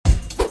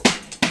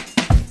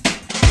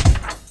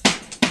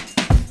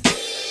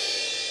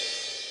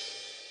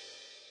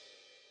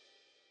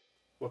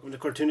Welcome to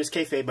Cartoonist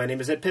Kayfabe. My name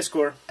is Ed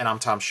Piskor. And I'm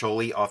Tom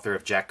Scholey, author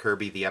of Jack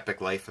Kirby, The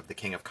Epic Life of the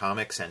King of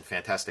Comics, and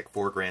Fantastic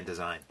Four Grand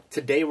Design.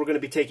 Today we're going to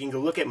be taking a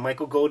look at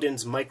Michael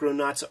Golden's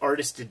MICRONAUTS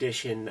Artist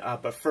Edition.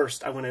 But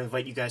first, I want to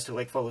invite you guys to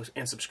like, follow,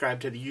 and subscribe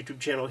to the YouTube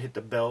channel. Hit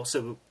the bell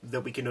so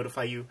that we can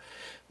notify you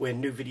when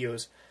new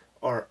videos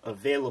are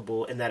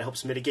available. And that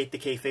helps mitigate the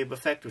kayfabe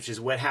effect, which is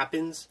what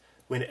happens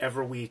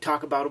whenever we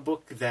talk about a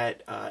book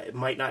that it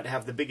might not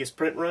have the biggest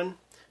print run.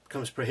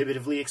 Becomes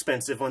prohibitively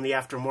expensive on the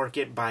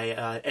aftermarket by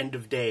end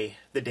of day,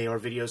 the day our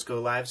videos go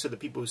live, so the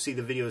people who see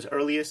the videos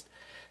earliest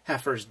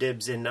have first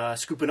dibs in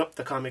scooping up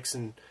the comics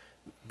and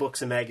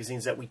books and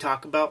magazines that we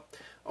talk about.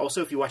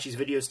 Also, if you watch these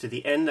videos to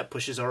the end, that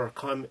pushes our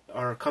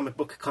comic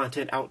book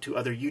content out to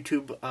other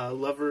YouTube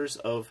lovers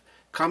of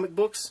comic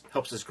books,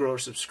 helps us grow our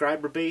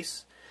subscriber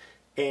base,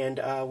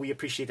 and we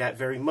appreciate that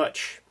very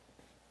much.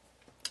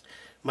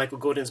 Michael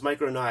Golden's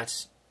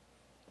MICRONAUTS.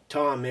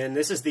 Tom, man,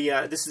 this is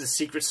the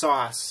secret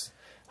sauce.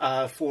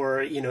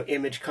 For, you know,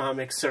 Image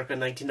Comics circa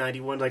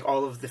 1991, like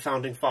all of the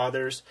founding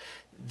fathers.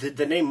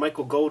 The name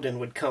Michael Golden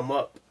would come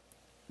up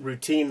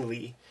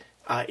routinely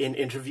in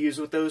interviews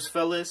with those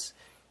fellas.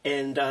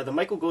 And the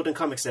Michael Golden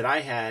comics that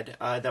I had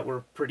that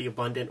were pretty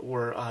abundant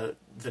were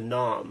the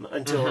Nom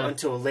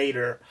until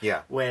later,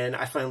 when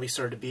I finally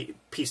started to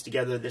piece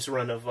together this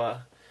run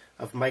of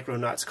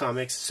MICRONAUTS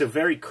comics. So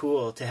very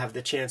cool to have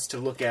the chance to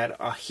look at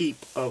a heap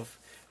of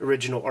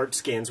original art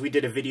scans. We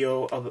did a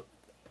video of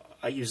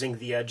using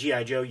the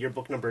G.I. Joe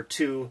yearbook number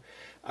 2,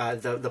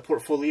 the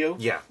portfolio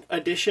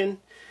edition.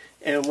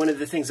 And one of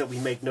the things that we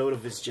make note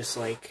of is just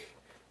like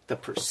the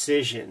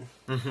precision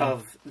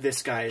of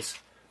this guy's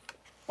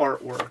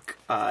artwork.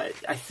 I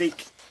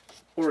think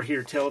or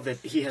hear tell that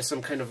he has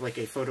some kind of like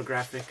a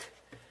photographic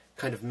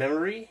kind of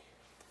memory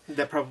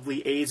that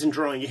probably aids in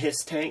drawing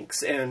his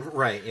tanks and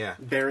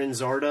Baron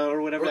Zarda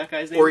or whatever that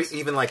guy's name is. Or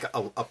even like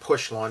a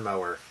push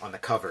lawnmower on the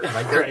cover.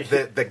 Like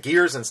the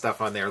gears and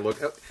stuff on there look...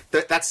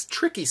 That's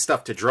tricky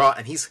stuff to draw,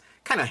 and he's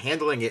kind of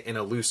handling it in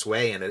a loose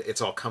way, and it's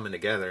all coming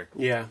together.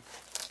 Yeah.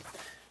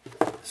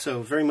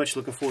 So very much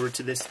looking forward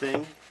to this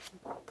thing.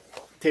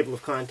 Table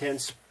of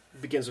contents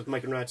begins with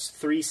MICRONAUTS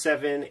 3,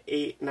 7,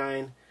 8,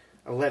 9,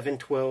 11,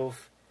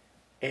 12,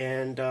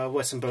 and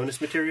what, some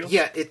bonus material?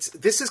 Yeah,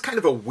 this is kind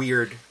of a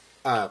weird...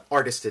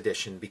 artist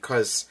edition,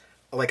 because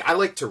like I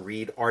like to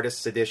read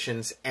artist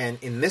editions, and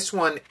in this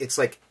one it's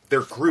like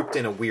they're grouped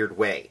in a weird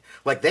way.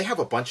 Like they have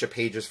a bunch of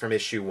pages from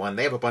issue 1,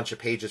 they have a bunch of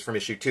pages from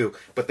issue 2,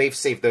 but they've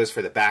saved those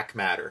for the back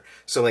matter.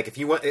 So like if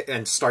you want,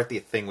 and start the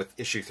thing with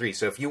issue 3,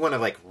 so if you want to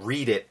like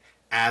read it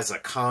as a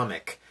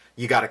comic,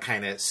 you got to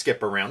kind of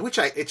skip around, which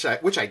I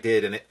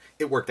did, and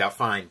it worked out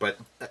fine. But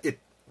it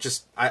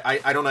just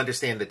I don't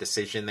understand the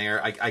decision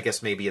there. I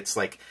guess maybe it's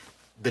like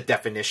the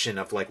definition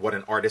of like what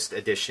an artist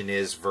edition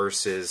is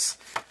versus,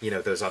 you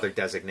know, those other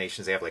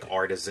designations they have, like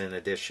artisan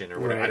edition or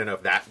whatever. I don't know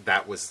if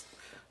that was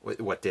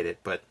what did it,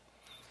 but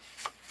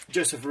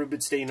Joseph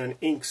Rubinstein on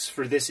inks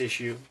for this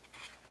issue.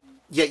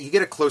 Yeah, you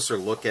get a closer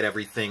look at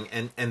everything,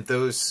 and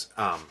those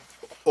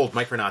old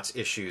MICRONAUTS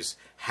issues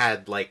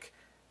had like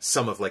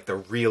some of like the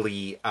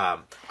really I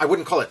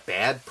wouldn't call it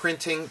bad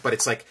printing, but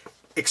it's like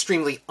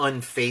extremely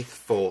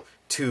unfaithful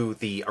to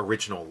the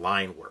original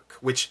line work,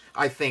 which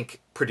I think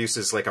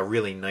produces like a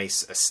really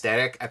nice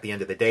aesthetic at the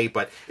end of the day.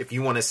 But if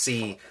you want to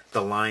see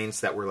the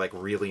lines that were like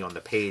really on the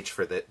page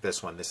for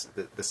this one, this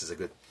is a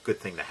good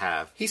thing to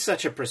have. He's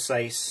such a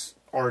precise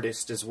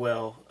artist as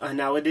well.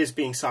 Now it is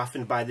being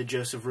softened by the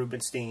Joseph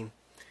Rubinstein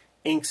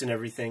inks and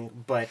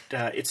everything, but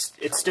it's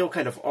still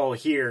kind of all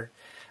here.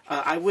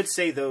 I would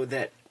say though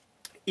that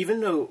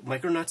even though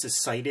MICRONAUTS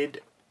is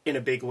cited in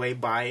a big way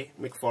by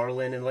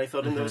McFarlane and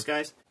Liefeld and those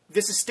guys,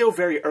 this is still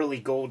very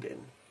early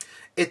Golden.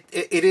 It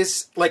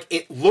is, like,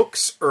 it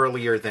looks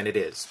earlier than it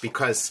is,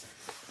 because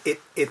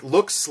it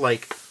looks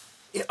like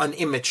an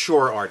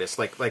immature artist,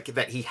 like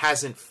that he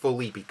hasn't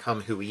fully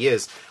become who he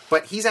is.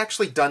 But he's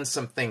actually done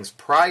some things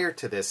prior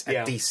to this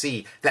at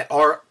DC that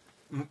are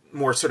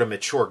more sort of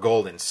mature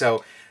Golden.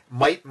 So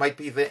might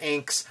be the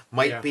inks,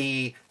 might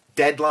be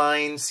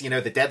deadlines, you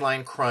know, the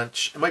deadline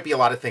crunch. It might be a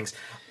lot of things.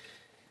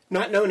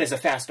 Not known as a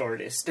fast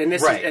artist, and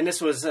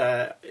this was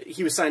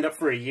he was signed up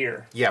for a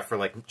year. Yeah, for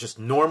like just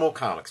normal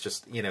comics,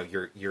 just, you know,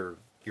 your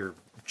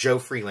Joe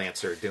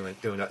freelancer doing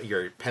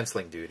your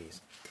penciling duties.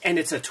 And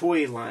it's a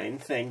toy line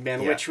thing,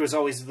 man, which was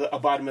always a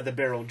bottom of the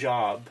barrel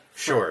job.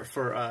 For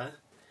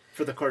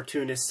the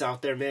cartoonists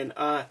out there, man.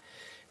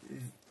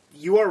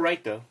 You are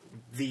right though.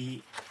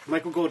 The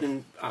Michael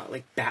Golden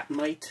like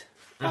Batmite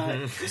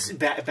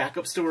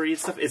backup story and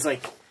stuff is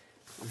like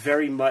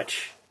very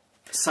much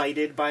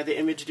cited by the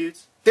Image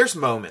dudes. There's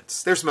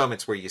moments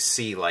where you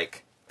see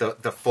like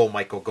the full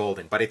Michael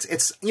Golden, but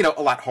it's you know,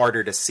 a lot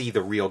harder to see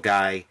the real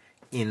guy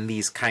in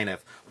these kind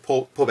of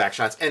pullback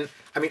shots. And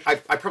I mean, I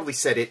probably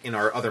said it in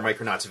our other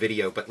MICRONAUTS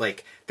video, but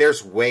like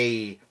there's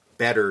way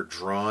better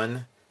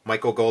drawn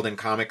Michael Golden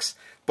comics.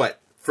 But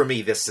for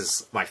me, this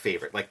is my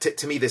favorite. Like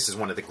to me, this is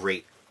one of the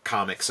great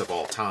comics of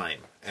all time.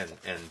 And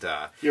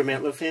you're a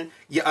Mantlo fan?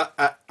 Yeah,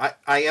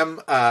 I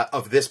am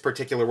of this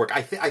particular work.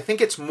 I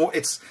think it's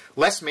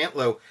less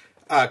Mantlo.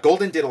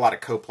 Golden did a lot of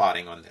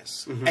co-plotting on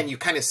this, and you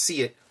kind of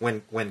see it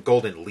when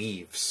Golden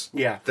leaves.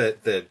 Yeah,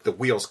 the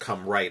wheels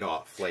come right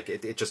off. Like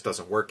it just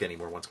doesn't work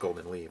anymore once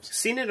Golden leaves.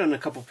 Seen it on a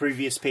couple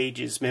previous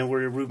pages, man,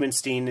 where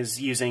Rubenstein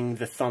is using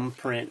the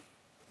thumbprint,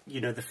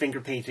 you know, the finger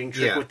painting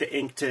trick with the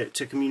ink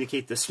to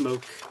communicate the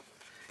smoke.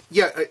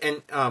 Yeah,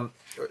 and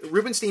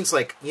Rubenstein's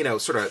like, you know,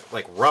 sort of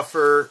like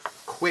rougher,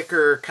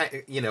 quicker, kind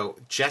of, you know,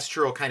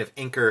 gestural kind of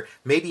inker.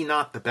 Maybe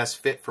not the best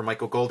fit for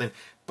Michael Golden,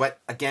 but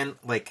again,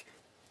 like,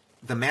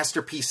 the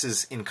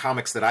masterpieces in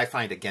comics that I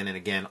find again and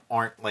again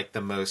aren't like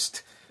the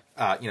most,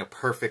 you know,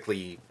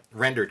 perfectly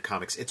rendered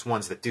comics. It's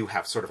ones that do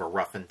have sort of a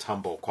rough and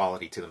tumble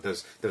quality to them.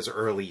 Those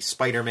early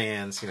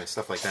Spider-Mans, you know,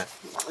 stuff like that.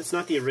 It's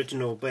not the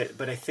original,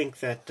 but I think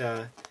that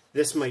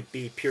this might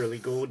be purely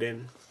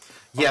Golden.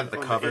 Yeah, the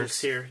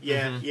covers the here.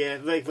 Yeah, yeah,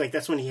 like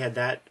that's when he had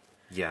that.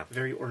 Yeah,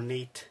 very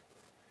ornate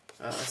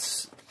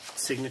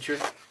signature.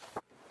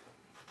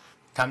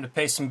 Time to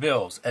pay some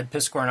bills. Ed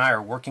Piskor and I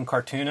are working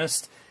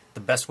cartoonists. The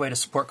best way to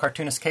support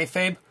Cartoonist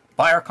Kayfabe?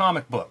 Buy our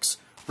comic books.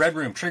 Red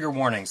Room, Trigger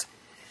Warnings.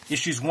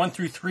 Issues 1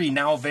 through 3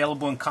 now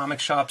available in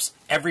comic shops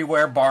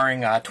everywhere,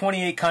 barring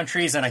 28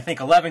 countries and I think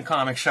 11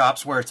 comic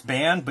shops where it's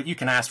banned, but you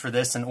can ask for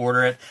this and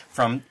order it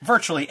from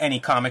virtually any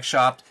comic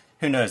shop.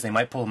 Who knows, they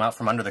might pull them out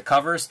from under the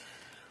covers.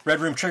 Red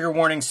Room Trigger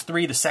Warnings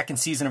 3, the second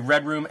season of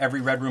Red Room.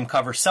 Every Red Room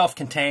cover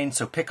self-contained,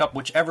 so pick up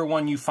whichever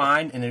one you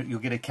find and you'll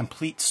get a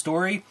complete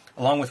story,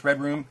 along with Red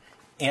Room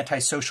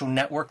Antisocial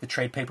Network, the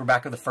trade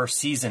paperback of the first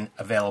season,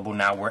 available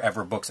now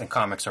wherever books and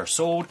comics are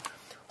sold.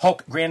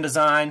 Hulk Grand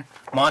Design,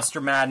 Monster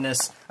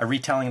Madness, a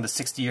retelling of the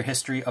 60-year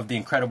history of the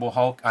Incredible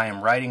Hulk. I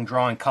am writing,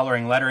 drawing,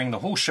 coloring, lettering, the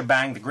whole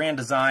shebang, the Grand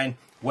Design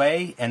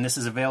way, and this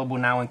is available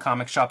now in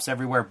comic shops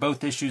everywhere.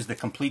 Both issues, the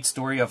complete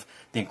story of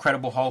the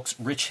Incredible Hulk's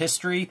rich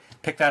history.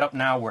 Pick that up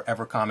now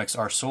wherever comics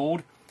are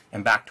sold.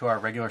 And back to our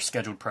regular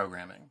scheduled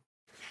programming.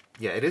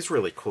 Yeah, it is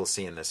really cool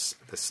seeing this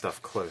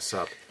stuff close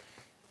up.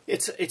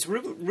 It's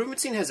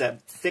Rubenstein has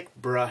that thick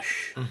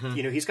brush.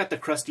 You know, he's got the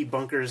Krusty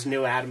Bunkers,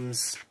 Neil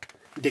Adams,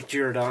 Dick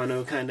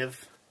Giordano kind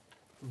of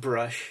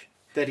brush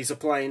that he's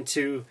applying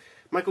to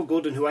Michael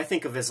Golden, who I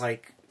think of as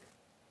like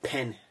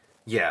pen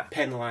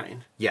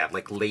line. Yeah,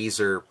 like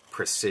laser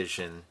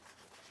precision.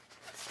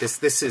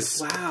 This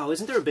is wow.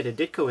 Isn't there a bit of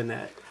Ditko in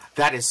that?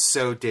 That is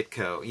so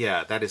Ditko.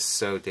 Yeah, that is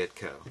so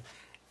Ditko.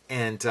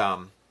 And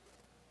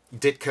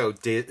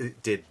Ditko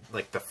did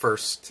like the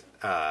first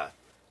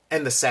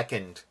and the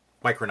second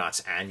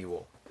Micronauts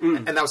annual,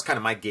 and that was kind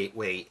of my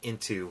gateway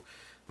into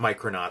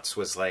Micronauts.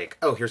 Was like,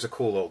 oh, here's a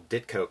cool old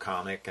Ditko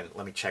comic, and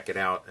let me check it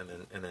out,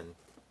 and then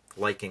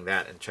liking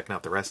that and checking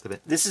out the rest of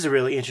it. This is a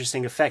really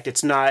interesting effect.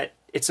 It's not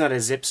a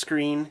zip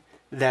screen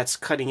that's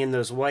cutting in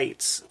those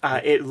whites.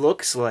 It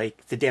looks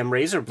like the damn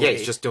razor blade. Yeah,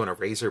 he's just doing a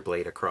razor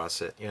blade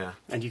across it. Yeah,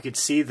 and you could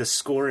see the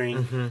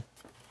scoring.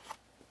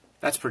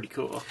 That's pretty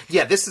cool.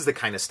 Yeah, this is the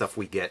kind of stuff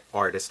we get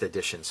artist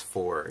editions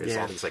for. Is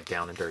all these like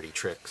down and dirty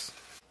tricks.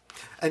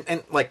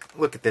 And like,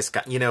 look at this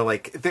guy. You know,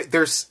 like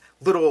there's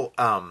little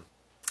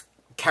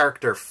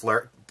character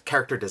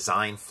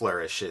design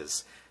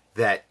flourishes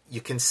that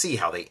you can see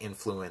how they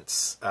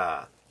influence.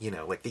 You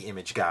know, like the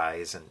Image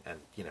guys and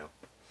you know.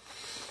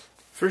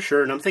 For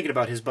sure, and I'm thinking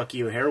about his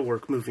Bucky O'Hare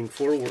work moving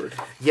forward.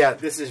 Yeah,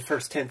 this is his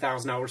first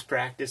 10,000 hours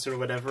practice or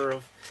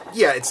whatever.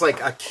 Yeah, it's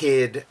like a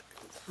kid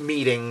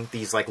meeting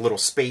these like little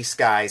space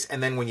guys,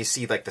 and then when you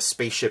see like the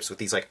spaceships with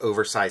these like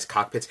oversized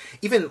cockpits,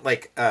 even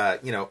like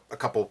you know, a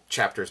couple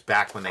chapters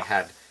back when they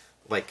had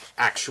like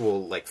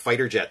actual like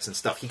fighter jets and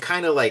stuff, he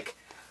kind of like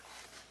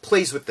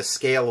plays with the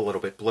scale a little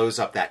bit, blows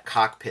up that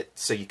cockpit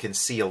so you can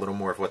see a little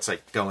more of what's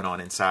like going on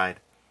inside.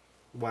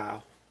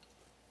 Wow.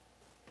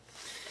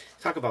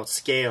 Talk about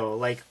scale.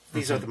 Like,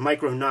 these are the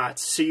Micronauts,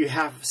 so you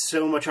have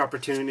so much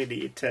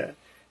opportunity to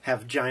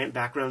have giant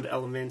background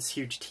elements,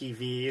 huge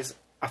TVs,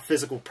 a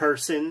physical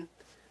person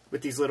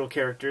with these little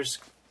characters,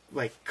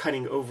 like,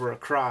 cutting over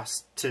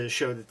across to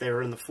show that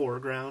they're in the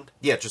foreground.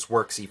 Yeah, it just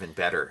works even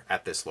better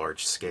at this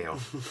large scale.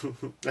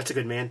 That's a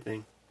good man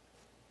thing.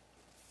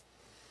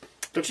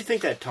 Don't you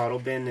think that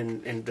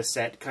Toddlebin and the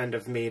set kind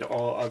of made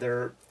all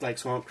other, like,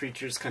 swamp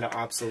creatures kind of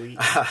obsolete?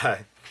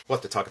 We'll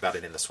have to talk about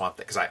it in the swamp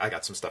thing, because I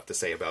got some stuff to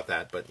say about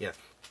that, but yeah.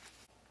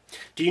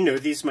 Do you know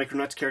these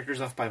Micronauts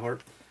characters off by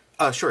heart?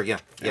 Sure, yeah.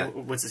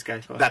 What's this guy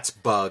called? That's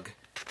Bug.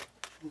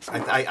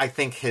 I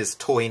think his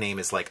toy name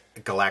is like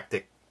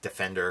Galactic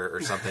Defender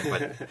or something,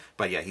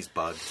 but yeah, he's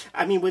Bug.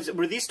 I mean,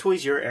 were these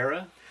toys your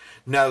era?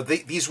 No,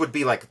 these would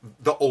be like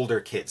the older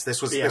kids.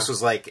 This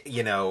was like,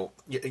 you know,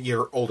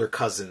 your older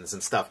cousins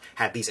and stuff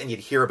had these, and you'd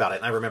hear about it.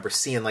 And I remember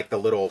seeing like the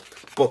little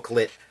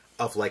booklet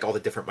of like all the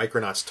different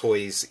Micronauts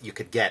toys you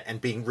could get and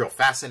being real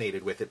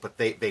fascinated with it. But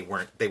they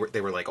weren't. They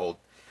were like old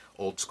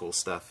school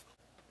stuff.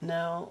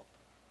 Now,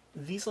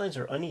 these lines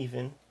are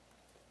uneven,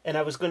 and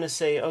I was going to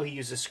say, oh, he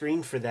used a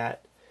screen for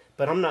that,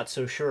 but I'm not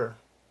so sure.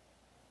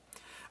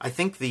 I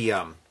think the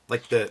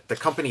like the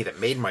company that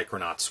made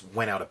Micronauts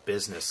went out of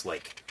business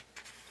like,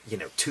 you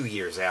know, 2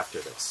 years after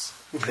this.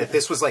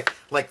 This was like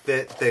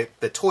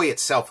the toy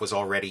itself was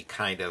already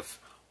kind of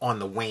on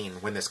the wane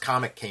when this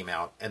comic came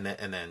out, and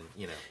then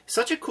you know,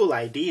 such a cool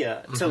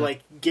idea to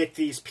like get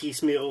these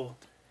piecemeal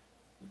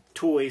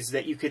toys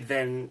that you could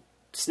then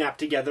snap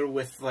together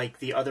with like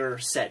the other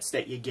sets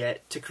that you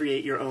get to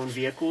create your own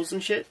vehicles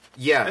and shit.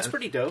 Yeah, that's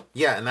pretty dope.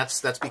 Yeah, and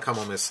that's become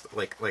almost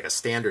like a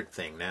standard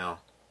thing now.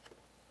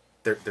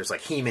 There's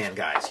like He-Man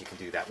guys you can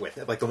do that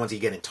with, like the ones you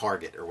get in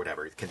Target or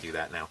whatever. You can do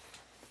that now.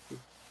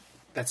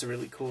 That's a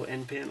really cool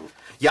end panel.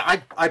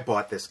 Yeah, I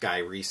bought this guy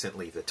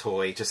recently, the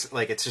toy. Just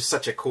like, it's just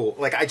such a cool,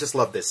 like, I just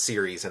love this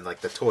series, and like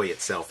the toy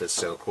itself is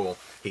so cool.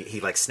 He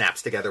like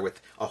snaps together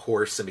with a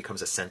horse and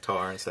becomes a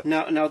centaur and stuff.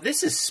 Now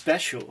this is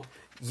special.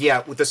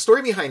 Yeah, the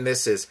story behind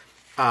this is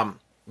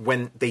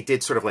when they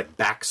did sort of like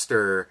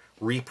Baxter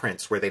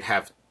reprints where they'd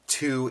have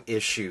 2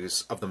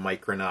 issues of the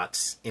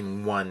Micronauts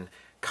in one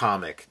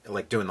comic,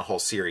 like doing the whole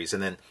series,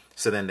 and then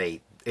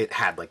it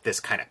had like this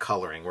kind of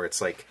coloring where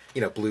it's like,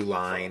 you know, blue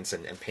lines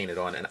and painted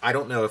on, and I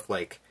don't know if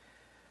like,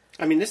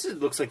 I mean,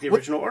 looks like the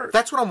original art.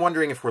 That's what I'm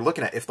wondering if we're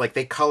looking at, if like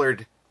they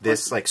colored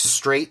this like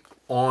straight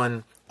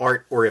on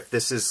art, or if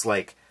this is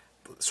like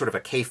sort of a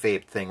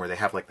kayfabe thing where they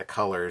have like the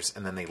colors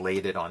and then they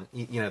laid it on,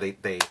 you know,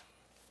 they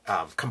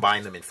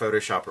combine them in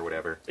Photoshop or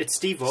whatever. It's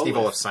Steve Olive. Steve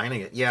Olive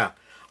signing it. Yeah,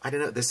 I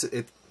don't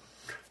know.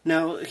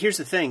 Now, here's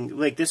the thing.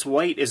 Like, this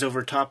white is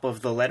over top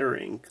of the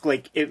lettering.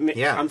 Like,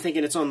 yeah. I'm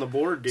thinking it's on the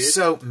board, dude.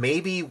 So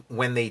maybe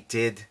when they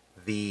did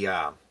the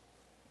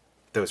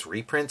those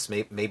reprints,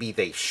 maybe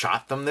they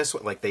shot them this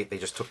way. Like, they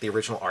just took the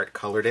original art,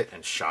 colored it,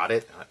 and shot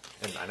it.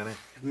 And I don't know.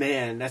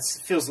 Man, that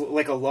feels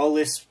like a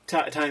lawless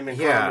time in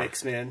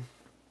comics, man.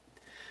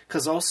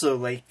 Because also,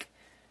 like,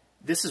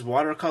 this is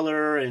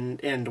watercolor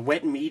and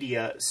wet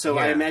media, so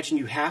I imagine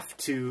you have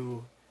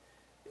to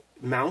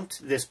mount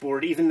this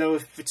board, even though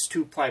if it's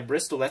 2-ply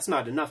Bristol, that's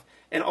not enough.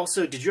 And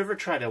also, did you ever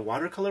try to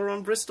watercolor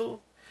on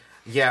Bristol?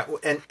 Yeah,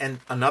 and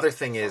another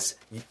thing is,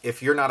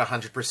 if you're not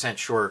 100%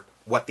 sure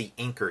what the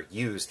inker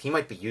used, he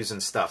might be using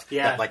stuff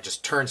that like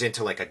just turns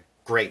into like a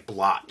gray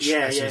blotch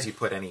as soon as you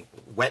put any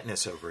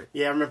wetness over it.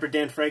 Yeah, I remember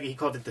Dan Frege, he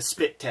called it the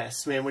spit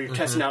test, man, where you're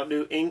testing out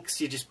new inks.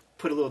 You just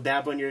put a little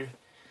dab on your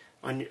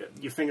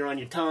finger on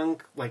your tongue,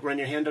 like run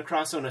your hand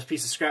across on a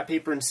piece of scrap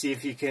paper and see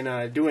if you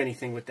can do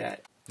anything with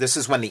that. This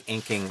is when the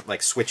inking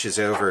like switches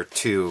over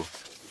to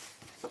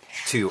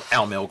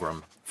Al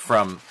Milgrom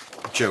from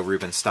Joe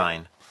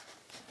Rubinstein.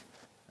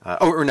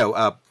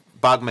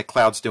 Bob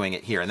McCloud's doing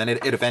it here, and then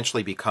it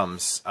eventually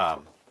becomes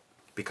Al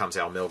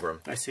Milgrom.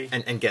 I see.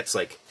 And gets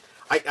like,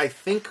 I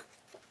think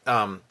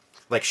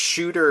like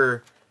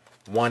Shooter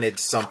wanted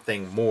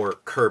something more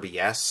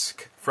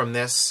Kirby-esque from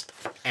this,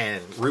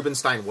 and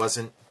Rubinstein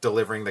wasn't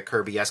delivering the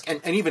Kirby-esque,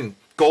 and even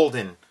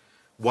Golden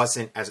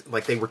wasn't as,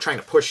 like, they were trying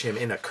to push him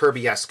in a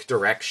Kirby-esque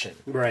direction.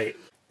 Right.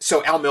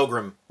 So Al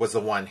Milgrom was the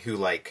one who,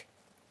 like,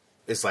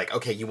 is like,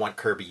 okay, you want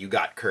Kirby, you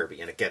got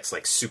Kirby. And it gets,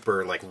 like,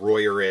 super, like,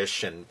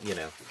 Royer-ish and, you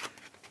know,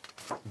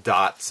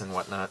 dots and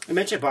whatnot. I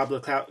mentioned Bob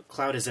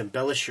McCloud as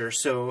embellisher,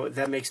 so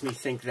that makes me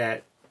think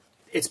that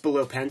it's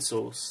below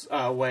pencils,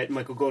 what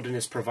Michael Golden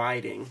is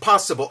providing.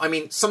 Possible. I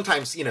mean,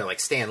 sometimes, you know, like,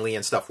 Stan Lee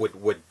and stuff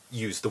would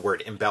use the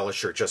word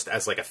embellisher just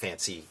as, like, a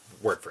fancy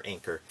word for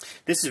inker.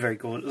 This is very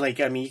cool. Like,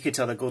 I mean, you could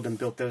tell that Golden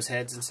built those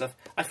heads and stuff.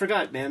 I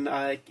forgot, man.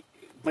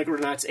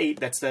 Micronauts 8,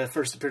 that's the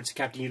first appearance of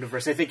Captain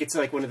Universe. I think it's,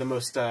 like, one of the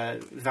most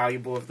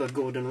valuable of the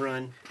Golden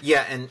run.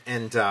 Yeah,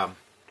 and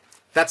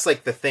that's,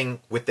 like, the thing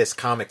with this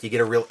comic. You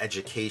get a real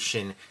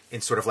education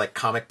in sort of, like,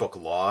 comic book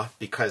law,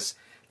 because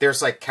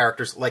there's, like,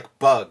 characters like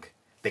Bug.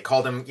 They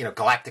called him, you know,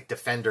 Galactic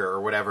Defender or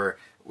whatever,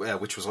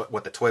 which was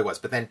what the toy was.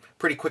 But then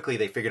pretty quickly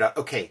they figured out,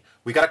 okay,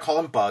 we got to call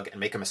him Bug and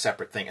make him a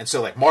separate thing. And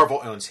so, like,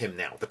 Marvel owns him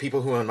now. The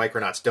people who own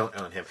Micronauts don't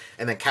own him.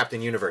 And then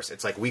Captain Universe,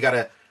 it's like, we got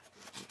to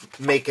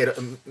make it,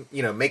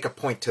 you know, make a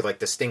point to, like,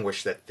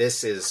 distinguish that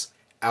this is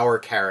our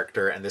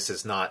character and this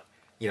is not,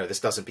 you know, this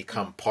doesn't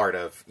become part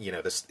of, you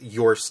know, this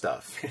your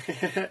stuff.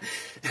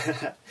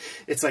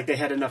 It's like they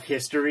had enough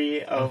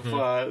history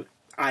of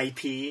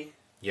IP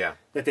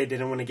that they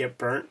didn't want to get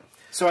burnt.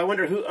 So I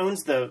wonder who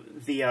owns the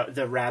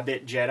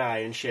Rabbit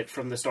Jedi and shit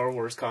from the Star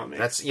Wars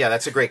comics.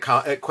 That's a great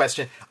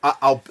question.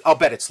 I'll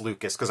bet it's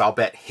Lucas, because I'll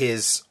bet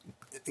his,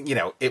 you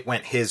know, it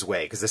went his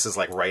way, because this is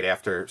like right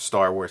after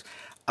Star Wars.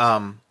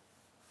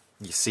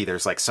 You see,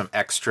 there's like some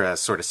extra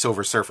sort of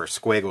Silver Surfer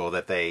squiggle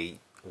that they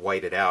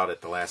whited out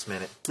at the last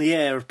minute.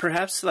 Yeah, or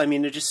perhaps, I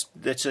mean,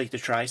 that's like the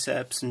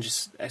triceps and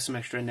just some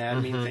extra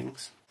anatomy and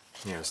things.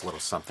 Yeah, there's a little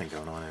something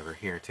going on over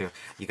here too.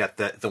 You got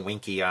the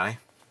winky eye.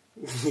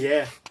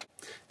 Yeah.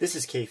 This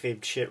is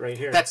kayfabe shit right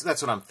here. That's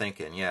what I'm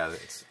thinking. Yeah,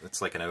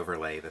 it's like an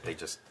overlay that they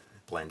just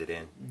blended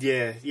in.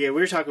 Yeah. We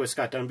were talking with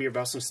Scott Dunby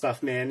about some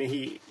stuff, man.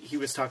 He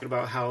was talking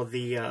about how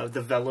the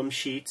vellum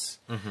sheets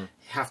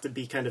have to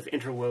be kind of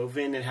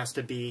interwoven. It has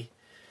to be,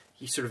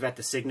 you sort of at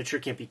the signature,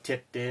 can't be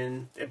tipped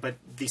in. But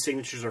these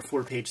signatures are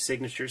 4-page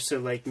signatures, so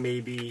like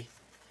maybe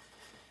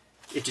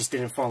it just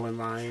didn't fall in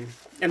line,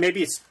 and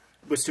maybe it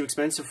was too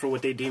expensive for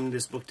what they deemed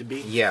this book to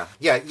be. Yeah.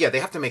 They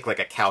have to make like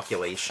a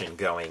calculation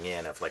going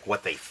in of like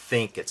what they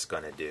think it's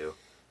going to do.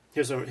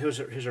 Here's our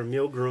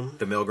Milgram.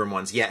 The Milgram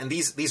ones, yeah, and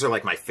these are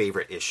like my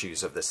favorite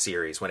issues of the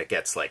series when it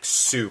gets like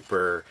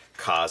super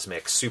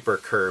cosmic, super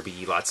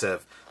Kirby, lots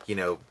of, you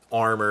know,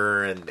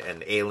 armor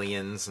and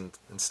aliens and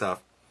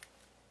stuff.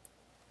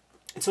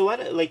 It's a lot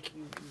of like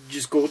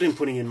just Golden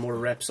putting in more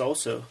reps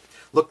also.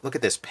 Look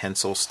at this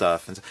pencil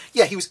stuff, and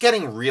yeah, he was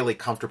getting really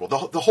comfortable. The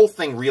whole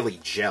thing really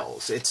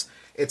gels. It's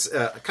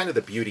kind of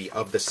the beauty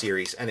of the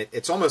series, and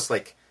it's almost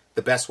like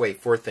the best way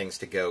for things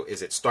to go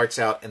is it starts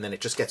out and then it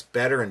just gets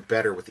better and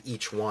better with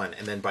each one,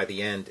 and then by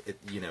the end,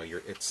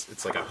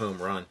 it's like a home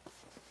run.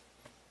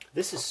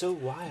 This is so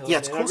wild. Yeah,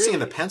 it's cool seeing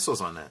the pencils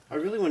on that. I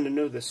really want to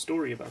know the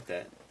story about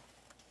that.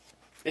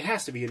 It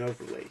has to be an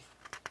overlay.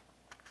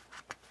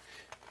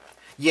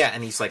 Yeah,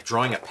 and he's like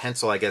drawing a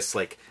pencil. I guess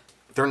like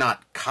they're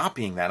not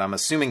copying that. I'm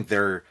assuming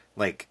they're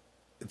like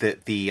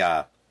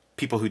the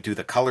people who do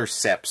the color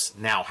seps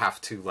now have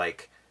to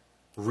like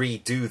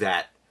redo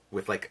that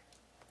with like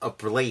a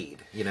blade,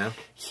 you know?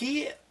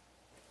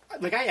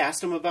 I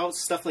asked him about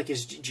stuff like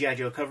his G.I.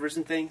 Joe covers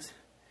and things,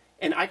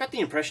 and I got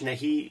the impression that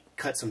he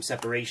cut some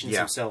separations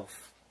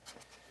himself.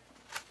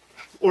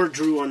 Or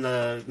drew on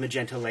the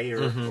magenta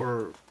layer,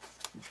 or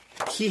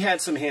he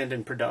had some hand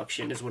in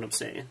production, is what I'm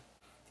saying.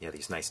 Yeah,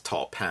 these nice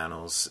tall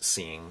panels,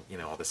 seeing, you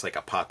know, all this like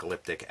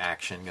apocalyptic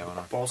action going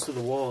on. Balls to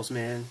the walls,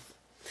 man.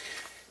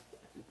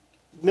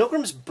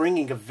 Milgram's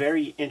bringing a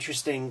very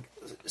interesting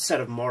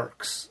set of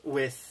marks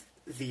with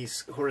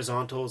these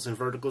horizontals and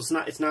verticals.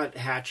 It's not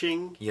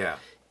hatching. Yeah.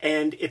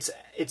 And it's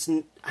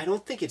I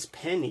don't think it's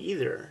pen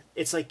either.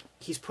 It's like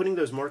he's putting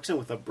those marks in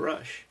with a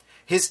brush.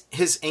 His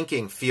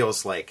inking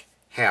feels like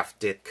half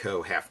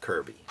Ditko, half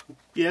Kirby.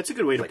 Yeah, that's a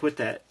good way to put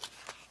that.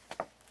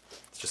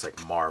 It's just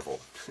like Marvel.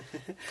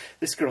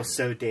 This girl's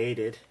so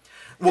dated.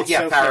 Well, It's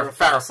yeah, so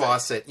Farrah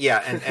Fawcett. Yeah,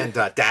 and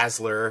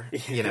Dazzler,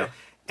 you know,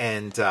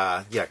 and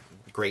yeah,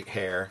 great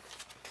hair.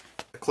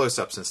 The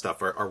close-ups and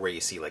stuff are where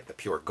you see like the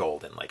pure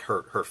golden, like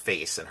her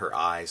face and her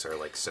eyes are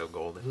like so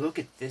golden. Look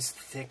at this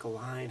thick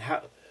line.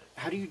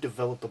 How do you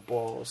develop the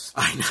balls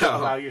I know. to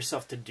allow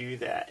yourself to do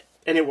that?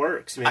 And it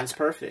works, man. It's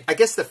perfect. I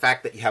guess the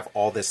fact that you have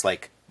all this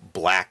like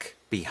black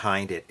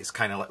behind it is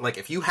kind of like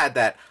if you had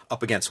that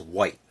up against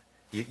white,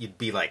 you'd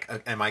be like,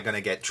 am I going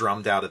to get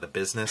drummed out of the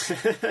business?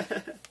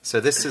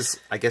 So this is,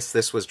 I guess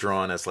this was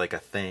drawn as like a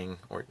thing,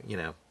 or, you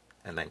know,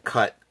 and then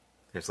cut.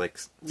 There's like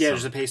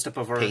there's a paste up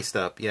of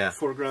our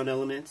foreground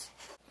elements.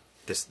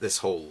 This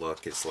whole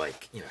look is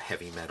like, you know,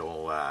 heavy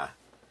metal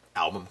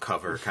album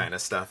cover kind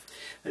of stuff.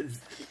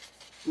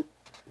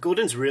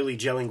 Golden's really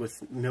gelling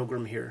with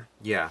Milgram here.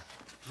 Yeah,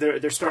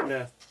 they're starting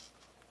to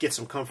get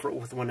some comfort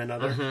with one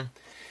another,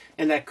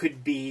 and that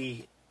could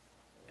be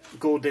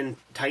Golden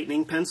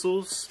tightening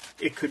pencils.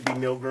 It could be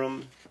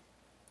Milgram.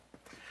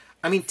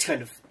 I mean,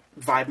 kind of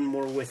vibing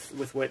more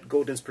with what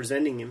Golden's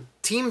presenting him.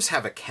 Teams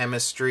have a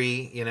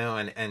chemistry, you know,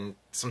 and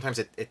sometimes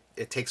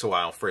it takes a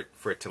while for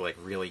it to like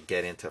really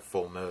get into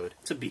full mode.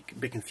 It's a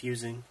bit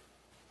confusing,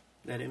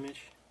 that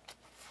image.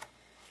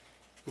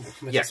 But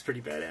Yeah. that's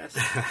pretty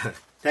badass.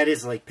 That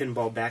is like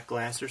pinball back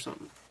glass or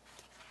something.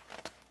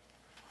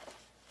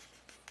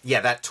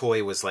 Yeah, that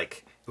toy was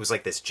like, it was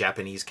like this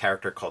Japanese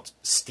character called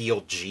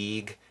Steel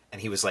Jeeg, and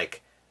he was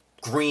like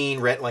green,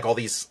 red, like all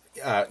these,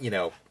 you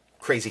know,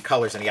 crazy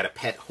colors, and he had a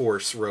pet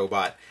horse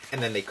robot,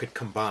 and then they could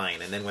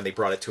combine. And then when they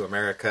brought it to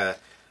America,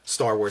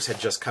 Star Wars had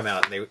just come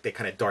out, and they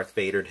kind of Darth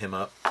Vader'd him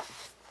up.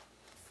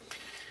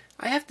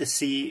 I have to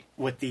see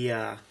what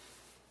the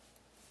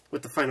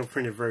final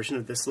printed version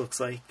of this looks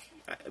like,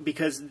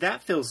 because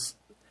that feels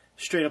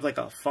straight up like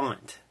a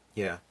font.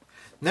 Yeah.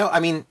 No, I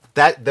mean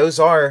those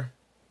are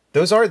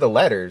the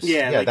letters.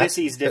 Yeah, like this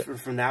is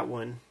different from that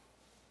one.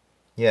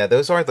 Yeah,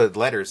 those are the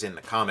letters in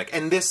the comic,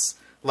 and this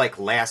like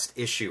last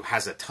issue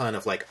has a ton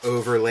of like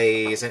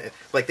overlays, and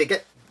like they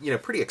get, you know,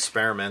 pretty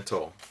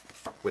experimental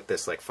with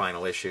this like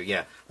final issue.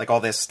 Yeah, like all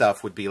this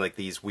stuff would be like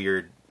these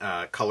weird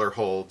color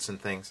holds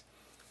and things.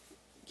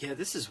 Yeah,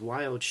 this is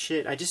wild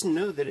shit. I just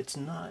know that it's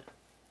not.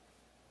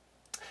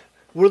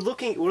 We're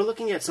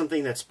looking at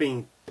something that's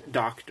being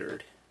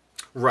doctored.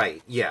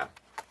 Right. Yeah.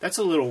 That's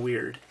a little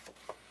weird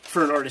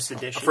for an artist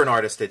edition. For an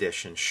artist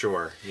edition,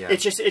 sure. Yeah. It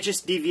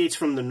just deviates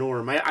from the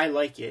norm. I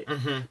like it,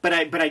 but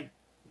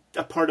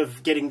a part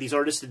of getting these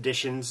artist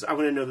editions, I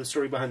want to know the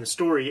story behind the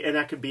story, and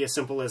that could be as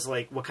simple as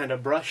like what kind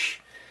of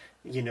brush,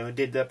 you know,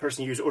 did the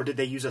person use, or did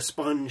they use a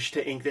sponge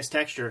to ink this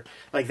texture?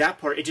 Like that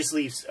part,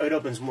 it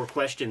opens more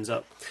questions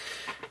up.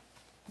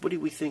 What do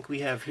we think we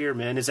have here,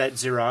 man? Is that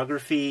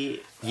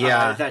xerography?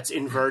 Yeah. That's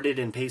inverted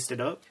and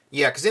pasted up?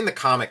 Yeah, because in the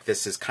comic,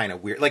 this is kind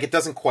of weird. Like, it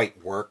doesn't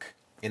quite work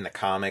in the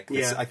comic.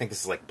 Yeah. I think this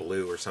is like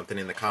blue or something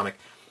in the comic.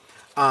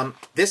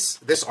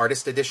 This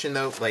artist edition,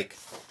 though, like,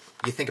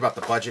 you think about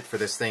the budget for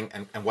this thing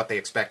and what they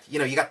expect. You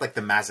know, you got like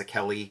the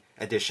Mazzucchelli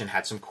edition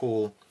had some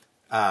cool,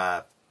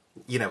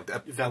 you know,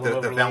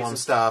 the vellum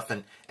stuff,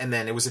 and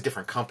then it was a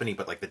different company,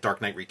 but like the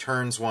Dark Knight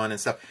Returns one and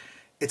stuff.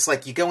 It's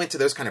like you go into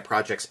those kind of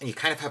projects and you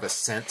kind of have a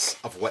sense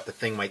of what the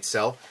thing might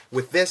sell.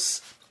 With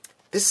this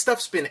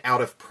stuff's been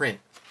out of print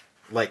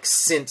like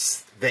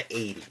since the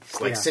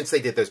 80s. Like, Yeah. since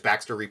they did those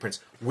Baxter reprints,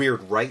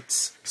 weird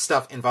rights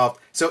stuff involved.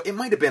 So it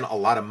might have been a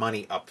lot of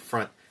money up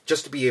front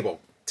just to be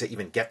able to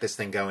even get this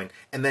thing going.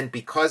 And then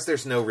because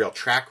there's no real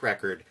track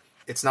record,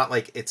 it's not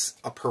like it's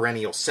a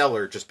perennial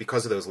seller just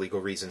because of those legal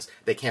reasons.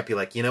 They can't be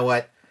like, you know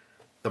what?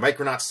 The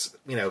Micronauts,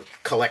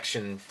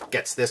 collection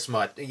gets this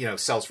much,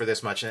 sells for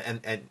this much,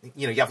 and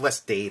you have less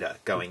data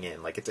going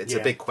in. Like, it's a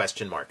big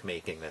question mark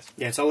making this.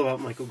 Yeah, it's all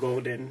about Michael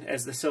Golden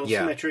as the sales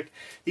metric.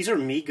 These are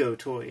Mego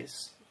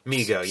toys.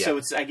 Mego, yeah. So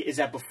is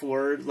that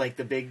before, like,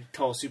 the big,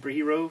 tall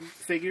superhero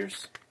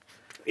figures?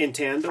 In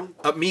tandem?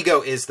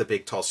 Mego is the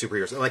big, tall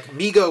superheroes. Like,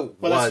 Mego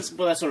was...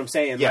 That's what I'm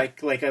saying. Yeah.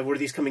 Like were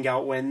these coming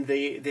out when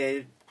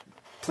the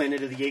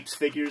Planet of the Apes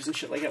figures and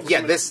shit like that?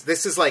 Yeah,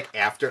 this is like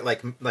after,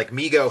 like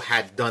Mego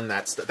had done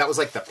that stuff. That was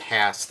like the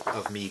past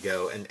of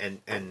Mego,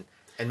 and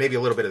maybe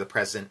a little bit of the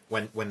present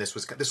when this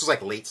was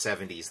like late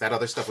 70s. That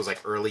other stuff was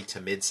like early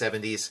to mid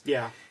 70s.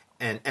 Yeah.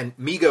 And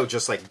Mego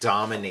just like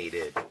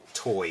dominated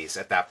toys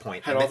at that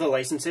point. Had all the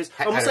licenses.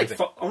 Almost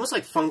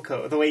like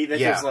Funko. The way that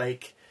there's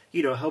like,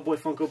 Hellboy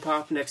Funko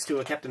Pop next to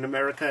a Captain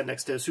America,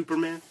 next to a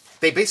Superman.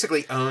 They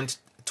basically owned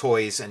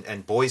toys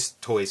and boys'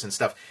 toys and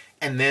stuff.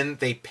 And then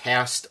they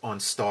passed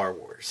on Star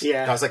Wars.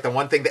 Yeah. That was like the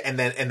one thing and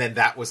then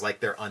that was like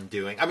their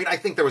undoing. I mean, I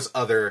think there was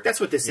other... That's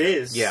what this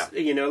is. Yeah.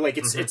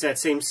 It's that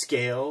same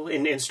scale.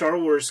 And Star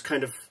Wars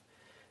kind of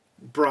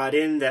brought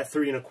in that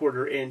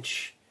 3¼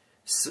 inch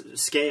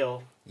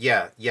scale.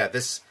 Yeah,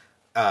 this...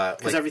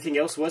 Because everything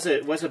else was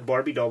a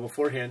Barbie doll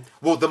beforehand.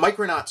 Well, the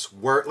Micronauts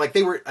were... Like,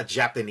 they were a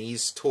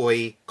Japanese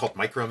toy called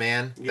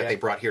Microman that they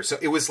brought here. So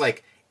it was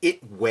like...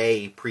 It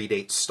way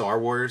predates Star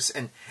Wars,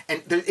 and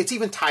it's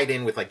even tied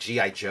in with like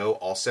G.I. Joe.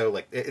 Also,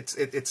 like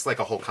it's like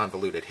a whole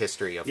convoluted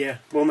history of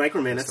Well,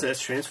 Microman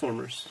that's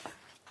Transformers.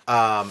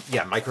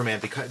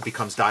 Microman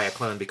becomes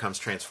Diaclone, becomes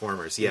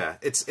Transformers. Yeah,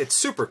 it's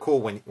super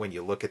cool when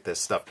you look at this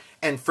stuff.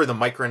 And for the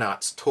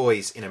Micronauts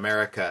toys in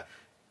America,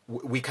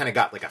 we kind of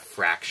got like a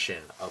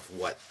fraction of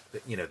what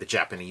the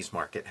Japanese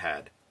market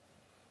had,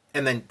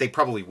 and then they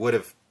probably would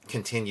have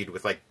continued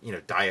with like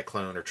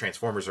Diaclone or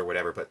Transformers or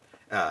whatever, but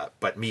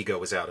Mego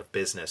was out of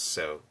business,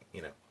 so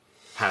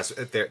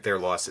their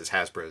loss is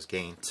Hasbro's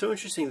gain. So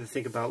interesting to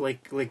think about,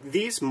 like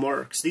these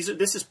marks. This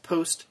is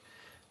post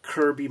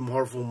Kirby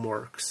Marvel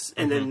marks,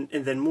 and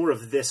then more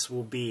of this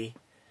will be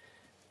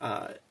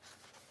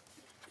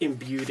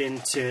imbued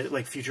into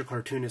like future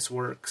cartoonist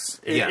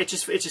works. It's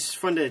just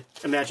fun to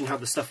imagine how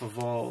the stuff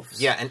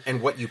evolves. Yeah,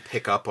 and what you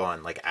pick up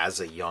on like as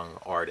a young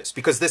artist,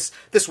 because this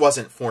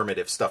wasn't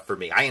formative stuff for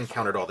me. I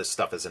encountered all this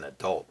stuff as an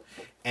adult,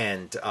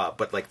 and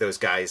but like those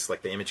guys,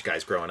 like the Image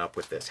guys growing up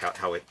with this,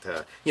 how it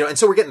and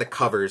so we're getting the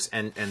covers,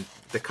 and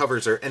the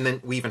covers are, and then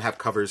we even have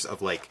covers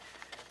of like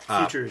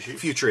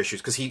future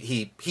issues because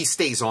he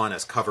stays on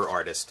as cover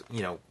artist,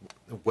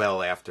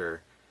 well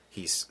after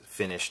he's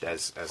finished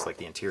as like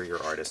the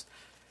interior artist.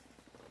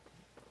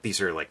 These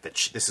are like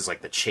this is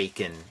like the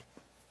Chaykin,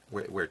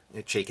 where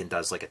Chaykin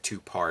does like a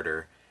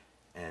 2-parter,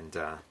 and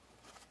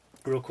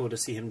real cool to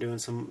see him doing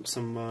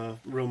some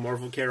real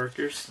Marvel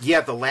characters.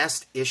 Yeah, the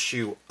last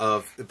issue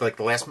of the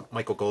last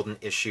Michael Golden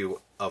issue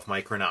of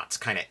Micronauts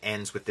kind of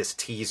ends with this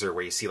teaser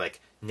where you see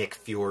like Nick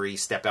Fury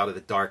step out of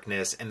the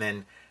darkness, and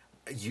then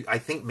I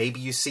think maybe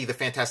you see the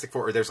Fantastic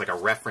Four, or there's like a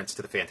reference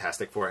to the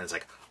Fantastic Four, and it's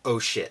like, oh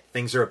shit,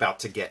 things are about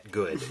to get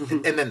good,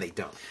 and then they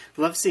don't.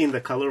 Love seeing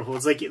the color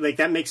holds. Like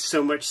that makes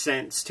so much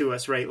sense to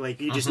us, right? Like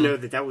you just know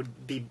that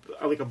would be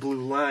like a blue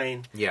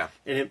line. Yeah,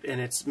 and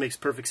it makes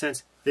perfect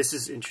sense. This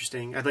is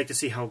interesting. I'd like to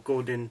see how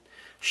Golden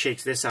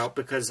shakes this out,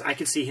 because I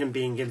could see him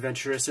being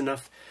adventurous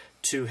enough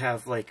to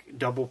have like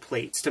double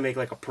plates to make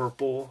like a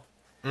purple,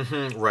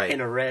 right,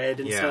 and a red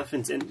and stuff.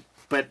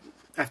 But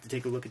I have to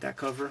take a look at that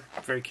cover.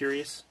 I'm very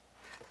curious.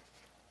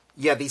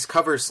 Yeah, these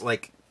covers,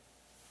 like,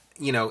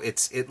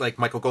 it like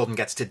Michael Golden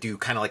gets to do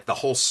kind of like the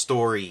whole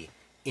story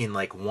in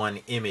like one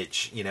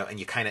image, and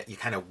you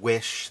kind of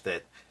wish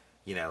that,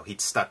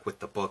 he'd stuck with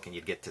the book and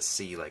you'd get to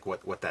see like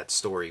what that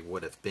story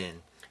would have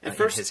been in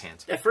his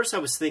hands. At first I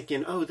was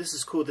thinking, oh, this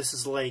is cool. This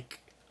is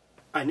like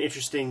an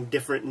interesting,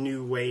 different,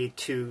 new way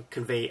to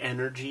convey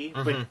energy.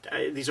 But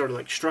these are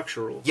like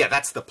structural. Yeah,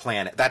 that's the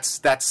planet. That's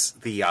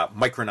the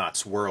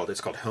Micronauts world. It's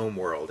called Home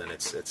World, and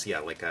it's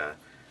like a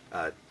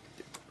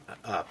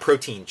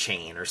protein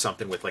chain or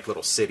something with like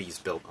little cities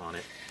built on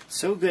it.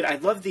 So good. I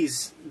love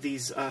these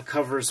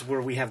covers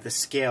where we have the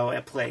scale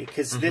at play,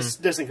 because this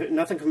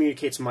nothing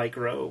communicates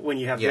micro when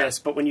you have this,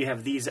 but when you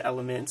have these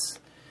elements,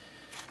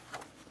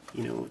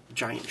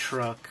 giant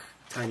truck,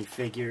 tiny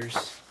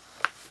figures,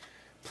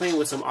 playing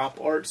with some op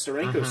art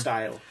Steranko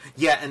style.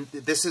 Yeah, and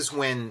this is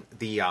when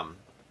the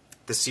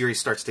series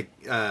starts to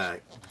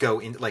go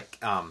into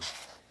like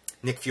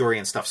Nick Fury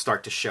and stuff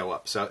start to show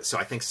up. So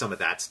I think some of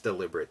that's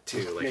deliberate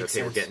too. Like, Makes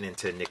sense. We're getting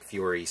into Nick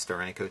Fury,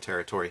 Steranko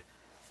territory.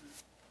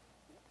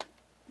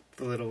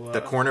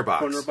 The corner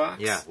box. Corner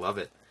box. Yeah, love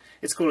it.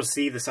 It's cool to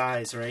see the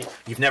size, right?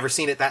 You've never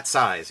seen it that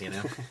size,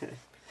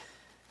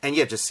 And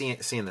yeah, just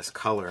seeing this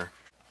color.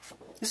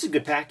 This is a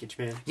good package,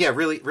 man. Yeah,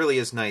 really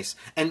is nice.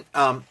 And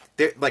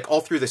like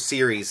all through the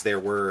series, there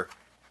were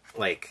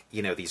like,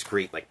 you know, these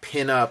great like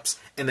pinups,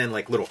 and then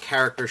like little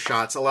character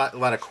shots, a lot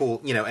of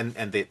cool, you know,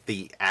 and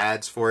the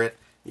ads for it.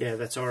 Yeah,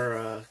 that's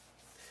our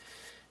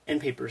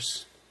end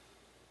papers.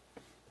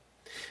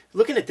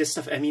 Looking at this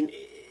stuff, I mean,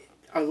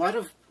 a lot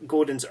of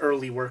Golden's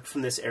early work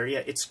from this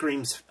area, it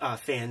screams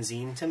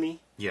fanzine to me.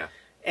 Yeah.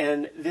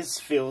 And this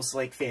feels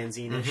like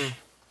fanzine-ish.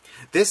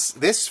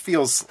 This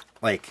feels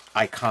like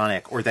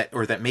iconic, or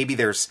that maybe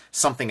there's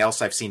something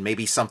else I've seen,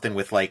 maybe something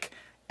with like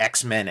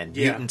X-Men and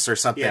mutants or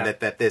something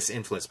that this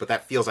influenced, but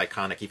that feels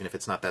iconic even if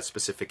it's not that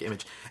specific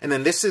image. And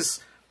then this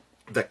is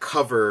the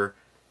cover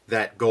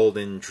that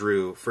Golden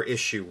drew for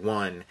issue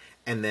 1,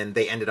 and then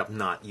they ended up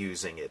not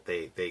using it.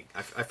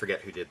 I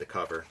forget who did the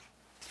cover.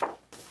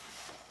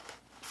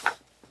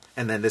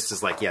 And then this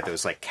is like, yeah,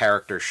 those like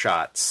character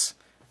shots,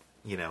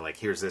 you know, like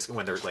here's this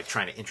when they're like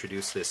trying to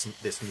introduce this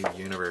new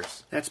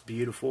universe. That's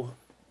beautiful.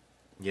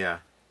 Yeah.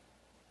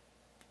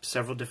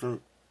 Several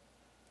different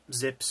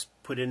zips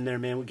put in there,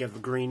 man. We have the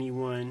grainy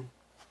one.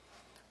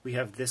 We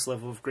have this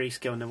level of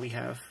grayscale, and then we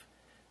have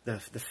the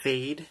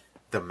fade.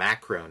 The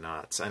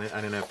MICRONAUTS.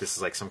 I don't know if this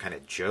is like some kind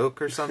of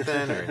joke or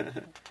something. Or...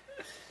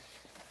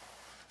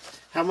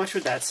 How much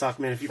would that suck,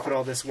 man, if you put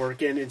all this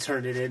work in and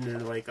turned it into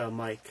like a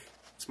mic?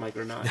 It's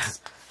MICRONAUTS.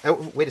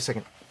 Oh, wait a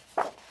second.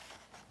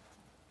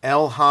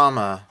 El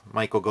Hama,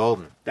 Michael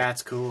Golden.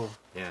 That's cool.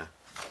 Yeah.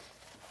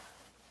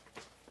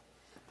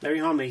 Larry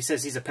Hama, he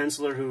says he's a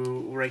penciler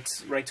who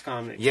writes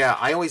comics. Yeah,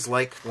 I always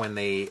like when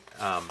they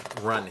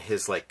run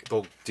his, like,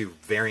 they'll do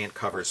variant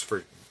covers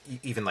for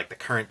even, like, the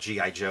current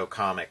G.I. Joe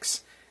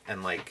comics,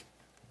 and, like,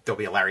 there'll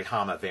be a Larry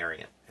Hama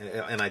variant.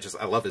 And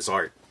I love his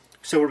art.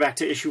 So we're back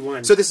to issue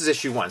 1. So this is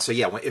issue 1. So,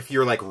 yeah, if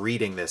you're, like,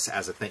 reading this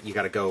as a thing, you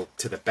got to go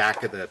to the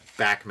back of the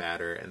back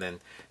matter and then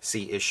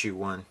see issue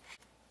 1.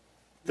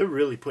 They're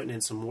really putting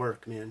in some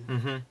work, man.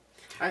 Mm-hmm.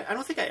 I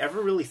don't think I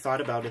ever really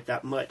thought about it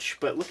that much,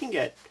 but looking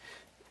at...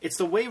 It's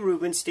the way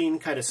Rubenstein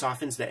kind of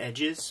softens the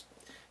edges.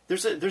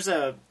 There's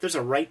a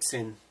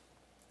Wrightson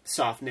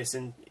softness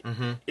in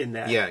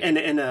that, yeah, and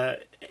a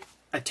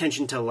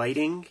attention to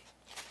lighting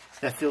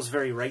that feels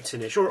very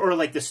Wrightson-ish, or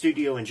like the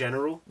studio in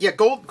general. Yeah,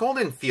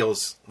 Golden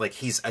feels like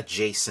he's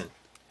adjacent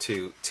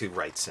to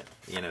Wrightson.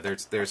 You know,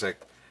 there's a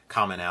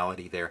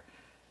commonality there.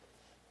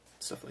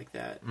 Stuff like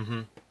that.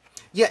 Mm-hmm.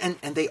 Yeah,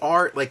 and they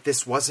are like,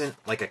 this wasn't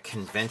like a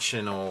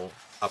conventional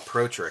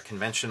approach or a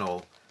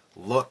conventional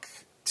look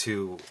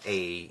to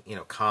a, you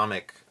know,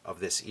 comic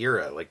of this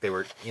era. Like, they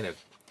were, you know,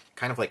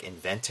 kind of like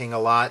inventing a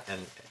lot and,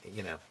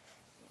 you know,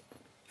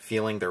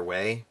 feeling their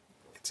way.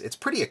 It's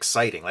pretty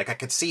exciting. Like, I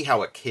could see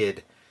how a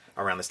kid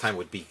around this time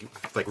would be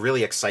like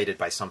really excited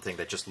by something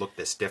that just looked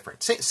this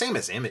different. Same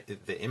as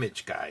the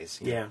Image guys.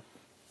 Yeah.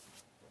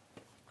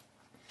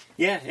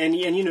 Yeah, and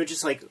you know,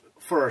 just like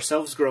for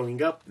ourselves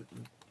growing up,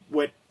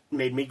 what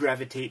made me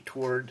gravitate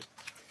toward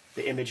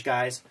the Image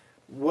guys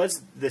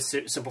was the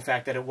simple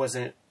fact that it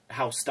wasn't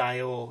house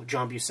style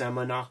John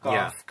Buscema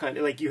knockoff kind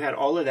of, like, you had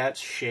all of that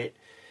shit,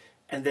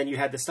 and then you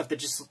had the stuff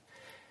that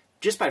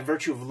just by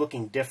virtue of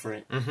looking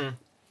different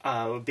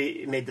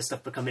made the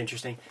stuff become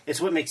interesting.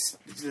 It's what makes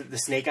the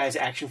Snake Eyes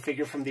action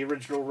figure from the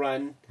original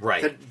run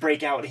the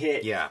breakout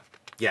hit. Yeah,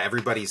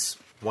 everybody's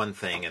one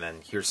thing, and then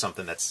here's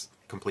something that's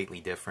completely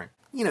different.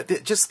 You know,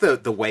 just the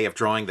way of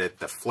drawing the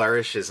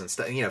flourishes and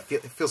stuff, you know,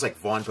 it feels like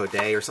Vaughn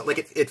Baudet or something.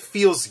 Like, it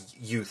feels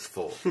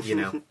youthful, you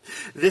know?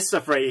 This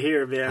stuff right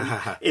here,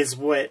 man, is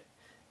what...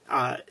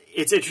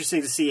 it's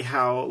interesting to see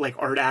how, like,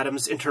 Art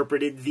Adams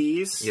interpreted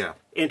these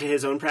into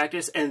his own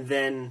practice, and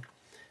then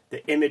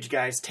the Image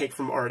guys take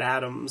from Art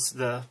Adams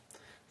the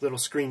little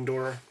screen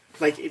door.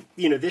 Like,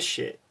 you know, this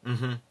shit.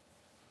 Mm-hmm.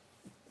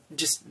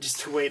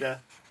 Just a way to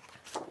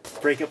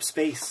break up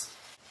space.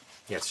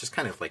 Yeah, it's just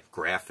kind of, like,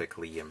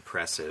 graphically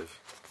impressive.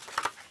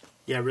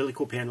 Yeah, really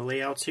cool panel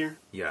layouts here.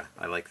 Yeah,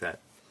 I like that.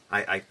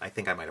 I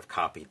think I might have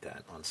copied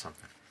that on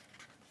something.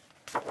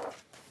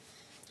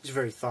 It's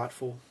very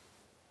thoughtful.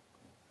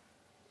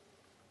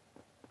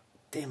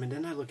 Damn, and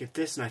then I look at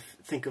this and I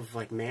think of,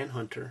 like,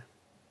 Manhunter.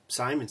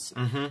 Simonson.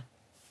 Mm-hmm.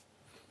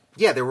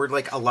 Yeah, there were,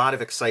 like, a lot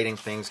of exciting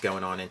things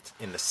going on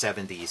in the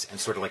 70s, and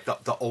sort of, like,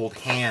 the old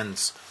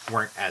hands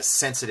weren't as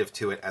sensitive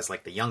to it as,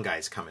 like, the young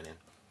guys coming in.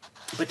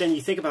 But then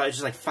you think about it, it's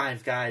just like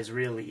 5 guys,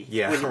 really.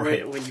 Yeah,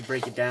 when you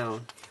break it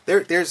down.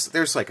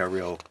 There's like a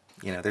real,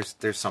 you know,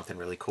 there's something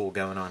really cool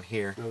going on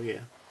here. Oh, yeah.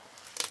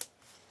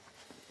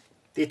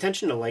 The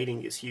attention to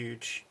lighting is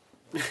huge.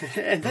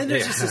 And then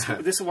there's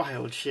just this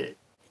wild shit.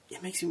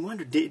 It makes me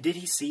wonder, did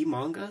he see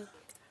manga?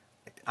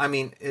 I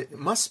mean, it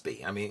must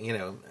be. I mean, you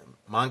know,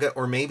 manga,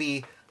 or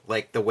maybe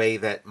like the way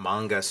that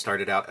manga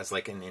started out as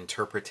like an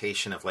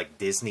interpretation of like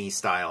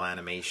Disney-style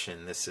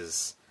animation. This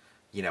is,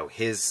 you know,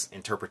 his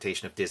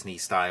interpretation of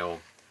Disney-style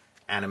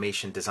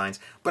animation designs.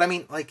 But I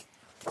mean, like,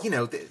 you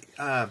know,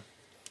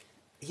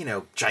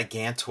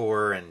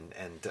 Gigantor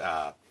and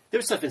there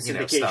was stuff in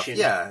syndication. Stuff.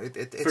 Yeah,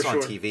 it's on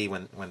TV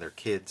when they're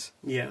kids.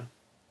 Yeah.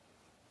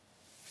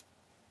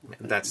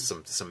 That's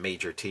some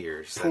major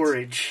tears.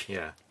 Porridge.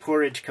 Yeah.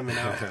 Porridge coming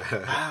out.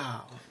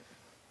 Wow.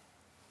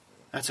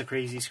 That's a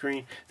crazy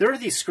screen. There are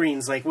these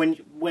screens, like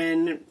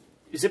when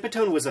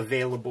Zipatone was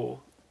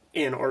available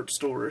in art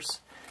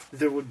stores,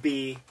 there would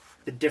be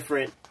the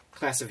different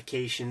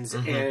classifications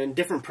and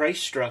different price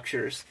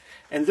structures,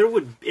 and there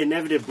would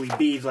inevitably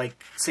be,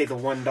 like, say, the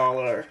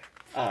 $1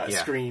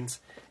 screens,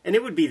 and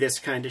it would be this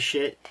kind of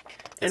shit.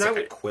 It's like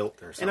a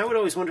quilt or something. And I would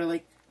always wonder,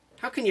 like,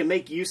 how can you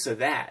make use of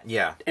that?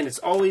 Yeah. And it's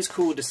always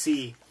cool to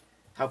see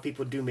how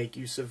people do make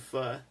use of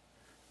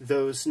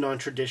those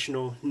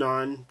non-traditional,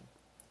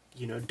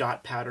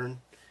 dot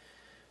pattern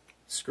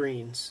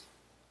screens.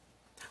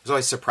 I was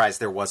always surprised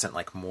there wasn't,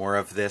 like, more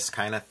of this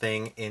kind of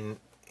thing in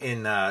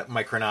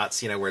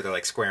Micronauts, where they're,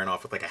 like, squaring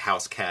off with, like, a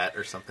house cat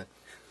or something.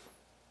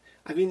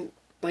 I mean,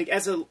 like,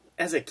 as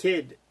a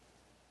kid,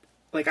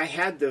 like, I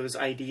had those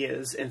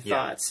ideas and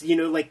thoughts.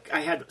 Like,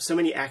 I had so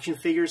many action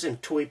figures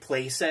and toy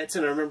play sets,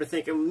 and I remember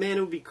thinking, man,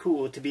 it would be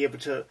cool to be able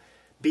to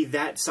be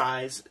that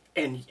size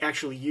and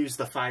actually use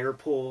the fire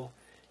pole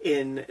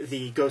in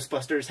the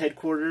Ghostbusters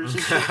headquarters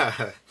and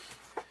shit.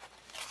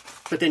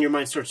 But then your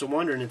mind starts to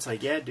wander, and it's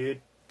like, yeah,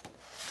 dude,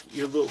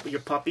 your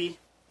puppy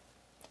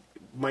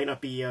might not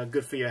be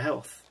good for your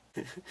health.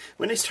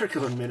 When they start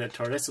going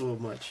Minotaur, that's a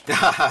little much.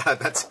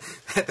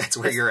 that's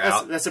where you're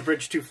out. That's a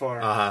bridge too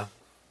far.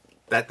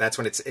 That's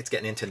when it's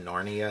getting into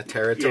Narnia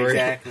territory.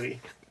 Yeah,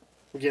 exactly.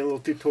 We're getting a little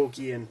too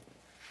Tolkien.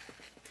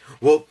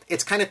 Well,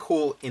 it's kind of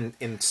cool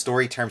in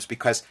story terms,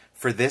 because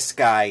for this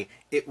guy,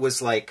 it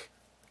was like,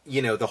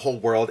 the whole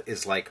world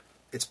is like,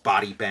 it's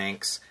body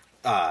banks,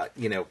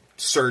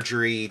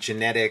 surgery,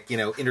 genetic,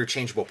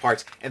 interchangeable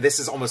parts. And this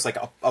is almost like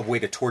a way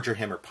to torture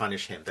him or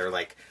punish him. They're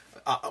like,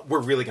 we're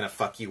really going to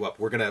fuck you up.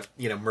 We're going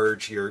to,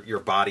 merge your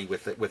body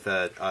with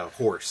a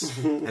horse.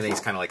 And then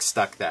he's kind of like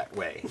stuck that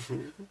way.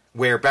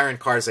 Where Baron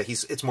Karza,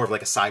 it's more of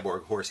like a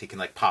cyborg horse. He can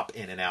like pop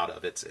in and out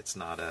of. It's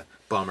not a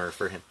bummer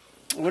for him.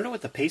 I wonder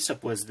what the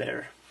paste-up was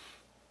there.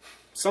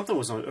 Something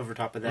was over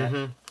top of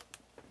that.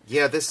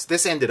 Yeah,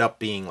 this ended up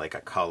being like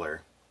a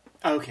color.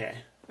 Okay,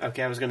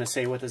 I was gonna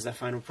say, what does that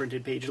final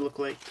printed page look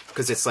like?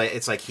 Because it's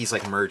like he's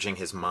like merging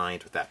his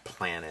mind with that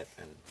planet,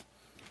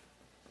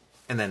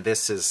 and then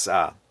this is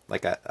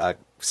like a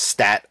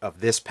stat of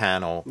this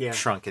panel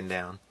shrunken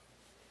down.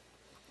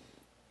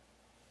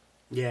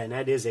 Yeah, and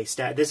that is a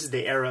stat. This is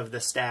the era of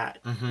the stat.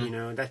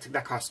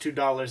 That cost $2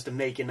 to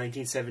make in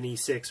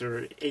 1976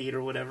 or 8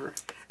 or whatever.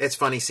 It's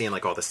funny seeing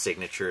like all the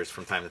signatures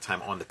from time to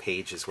time on the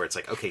pages where it's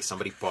like, okay,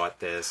 somebody bought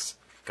this,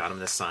 got him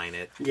to sign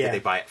it. Yeah. Did they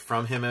buy it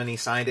from him and he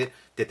signed it?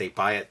 Did they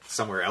buy it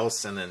somewhere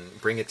else and then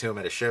bring it to him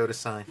at a show to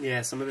sign?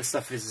 Yeah, some of this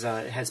stuff is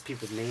has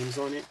people's names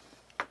on it.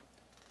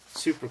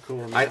 Super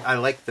cool, man. I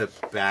like the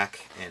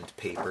back end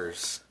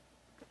papers.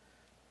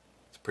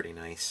 It's pretty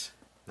nice.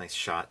 Nice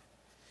shot.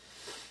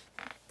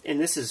 And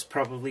this is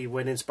probably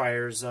what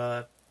inspires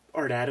Art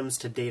Adams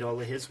to date all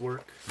of his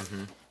work.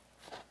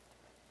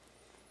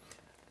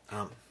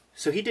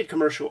 So he did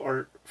commercial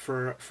art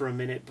for a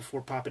minute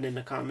before popping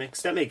into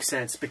comics. That makes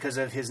sense because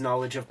of his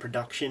knowledge of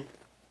production.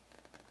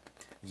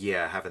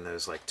 Yeah, having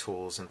those like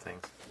tools and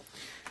things.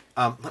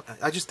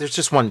 There's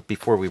just one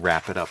before we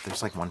wrap it up.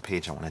 There's like one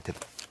page I wanted to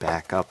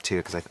back up to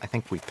because I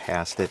think we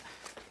passed it.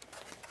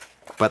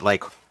 But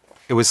like,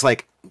 it was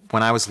like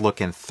when I was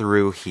looking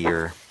through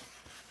here.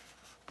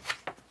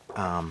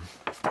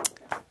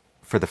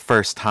 For the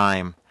first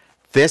time,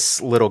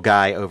 this little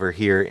guy over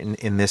here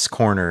in this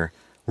corner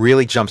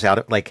really jumps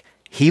out. Like,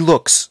 he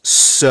looks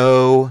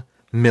so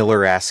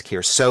Miller-esque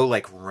here, so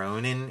like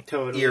Ronin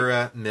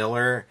era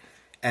Miller,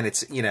 and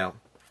it's You're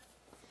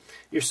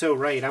so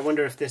right. I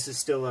wonder if this is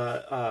still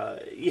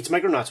it's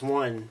Micronauts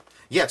 1.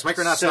 Yeah, it's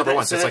Micronauts number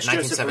 1, so it's like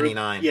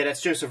 1979. Yeah,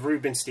 that's Joseph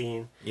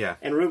Rubinstein. Yeah.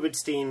 And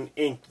Rubinstein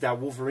inked that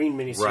Wolverine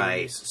miniseries.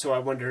 Right. So I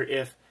wonder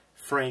if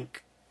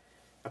Frank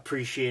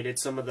appreciated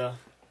some of the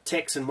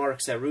ticks and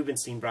marks that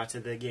Rubinstein brought to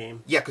the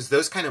game. Yeah, because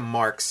those kind of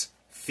marks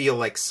feel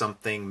like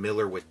something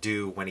Miller would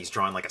do when he's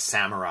drawing like a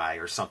samurai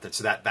or something.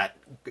 So that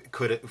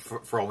could,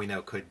 for all we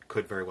know,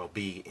 could very well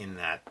be in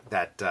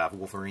that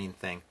Wolverine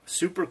thing.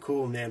 Super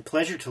cool, man.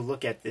 Pleasure to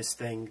look at this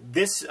thing.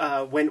 This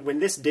when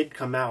this did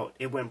come out,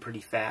 it went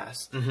pretty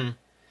fast.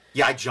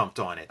 Yeah, I jumped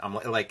on it. I'm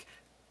like,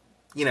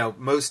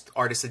 most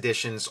artist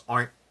editions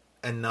aren't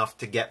enough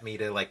to get me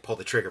to like pull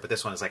the trigger, but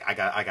this one is like,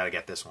 I gotta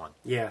get this one.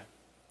 Yeah,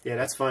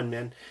 that's fun,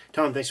 man.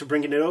 Tom, thanks for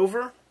bringing it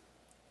over.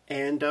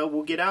 And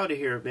we'll get out of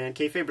here, man.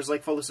 Kayfabers,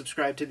 like, follow,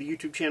 subscribe to the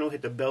YouTube channel.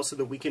 Hit the bell so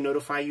that we can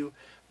notify you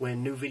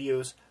when new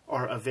videos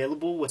are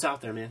available. What's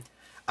out there, man?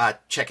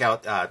 Check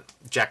out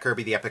Jack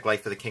Kirby, The Epic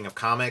Life of the King of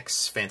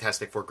Comics.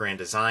 Fantastic Four Grand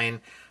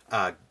Design.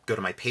 Go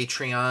to my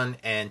Patreon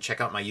and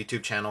check out my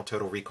YouTube channel,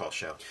 Total Recall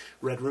Show.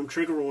 Red Room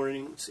Trigger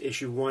Warnings,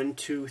 issue 1,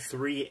 2,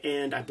 3,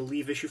 and I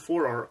believe issue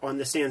 4 are on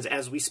the stands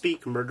as we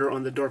speak. Murder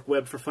on the Dark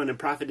Web for Fun and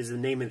Profit is the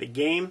name of the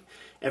game.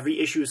 Every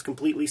issue is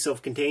completely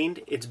self-contained.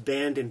 It's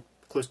banned in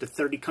close to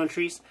 30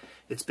 countries.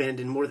 It's banned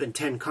in more than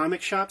 10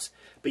 comic shops,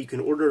 but you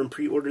can order and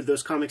pre-order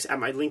those comics at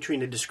my link tree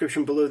in the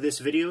description below this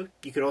video.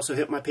 You could also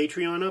hit my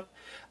Patreon up.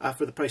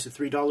 For the price of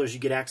 $3, you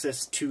get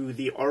access to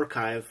the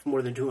archive,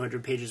 more than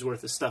 200 pages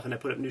worth of stuff, and I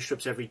put up new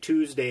strips every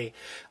Tuesday.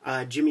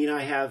 Jimmy and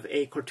I have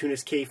a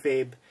Cartoonist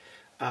Kayfabe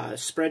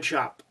Spread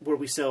Shop, where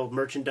we sell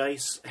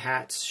merchandise,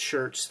 hats,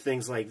 shirts,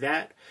 things like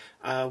that.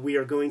 We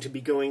are going to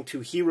be going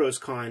to Heroes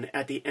Con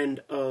at the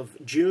end of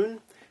June.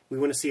 We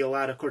want to see a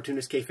lot of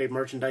Cartoonist Kayfabe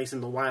merchandise in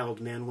the wild,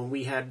 man. When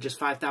we had just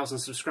 5,000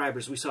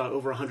 subscribers, we saw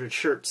over 100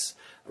 shirts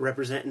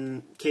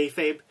representing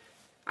Kayfabe.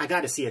 I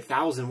got to see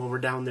 1,000 when we're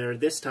down there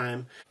this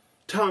time.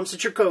 Tom,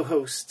 since you're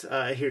co-host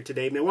here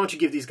today, man, why don't you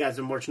give these guys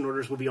their marching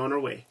orders? We'll be on our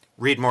way.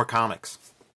 Read more comics.